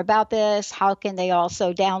find out more about this? How can they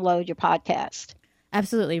also download your podcast?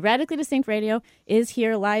 Absolutely. Radically Distinct Radio is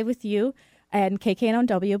here live with you and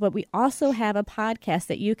KKNW, but we also have a podcast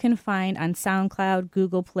that you can find on SoundCloud,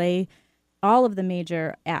 Google Play, all of the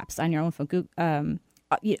major apps on your own phone,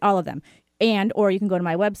 all of them. Or you can go to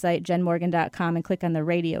my website, jenmorgan.com, and click on the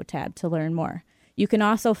radio tab to learn more. You can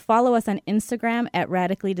also follow us on Instagram at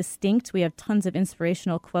Radically Distinct. We have tons of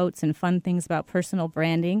inspirational quotes and fun things about personal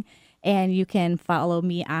branding. And you can follow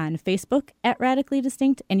me on Facebook at Radically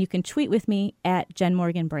Distinct, and you can tweet with me at Jen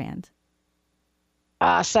Morgan Brand.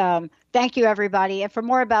 Awesome. Thank you, everybody. And for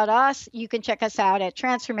more about us, you can check us out at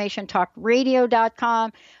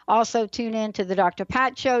transformationtalkradio.com. Also, tune in to the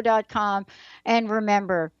drpatshow.com. And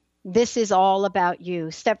remember, this is all about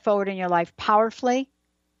you. Step forward in your life powerfully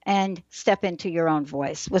and step into your own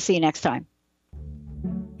voice. We'll see you next time.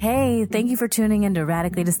 Hey, thank you for tuning in to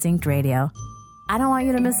Radically Distinct Radio. I don't want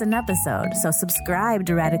you to miss an episode, so subscribe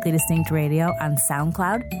to Radically Distinct Radio on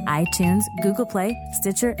SoundCloud, iTunes, Google Play,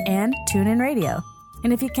 Stitcher, and TuneIn Radio.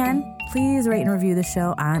 And if you can, please rate and review the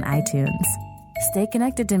show on iTunes. Stay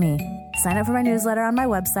connected to me. Sign up for my newsletter on my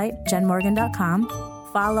website, jenmorgan.com.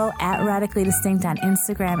 Follow at Radically Distinct on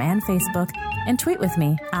Instagram and Facebook, and tweet with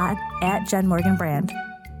me at Jen Morgan Brand.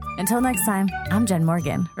 Until next time, I'm Jen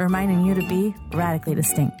Morgan, reminding you to be radically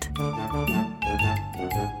distinct.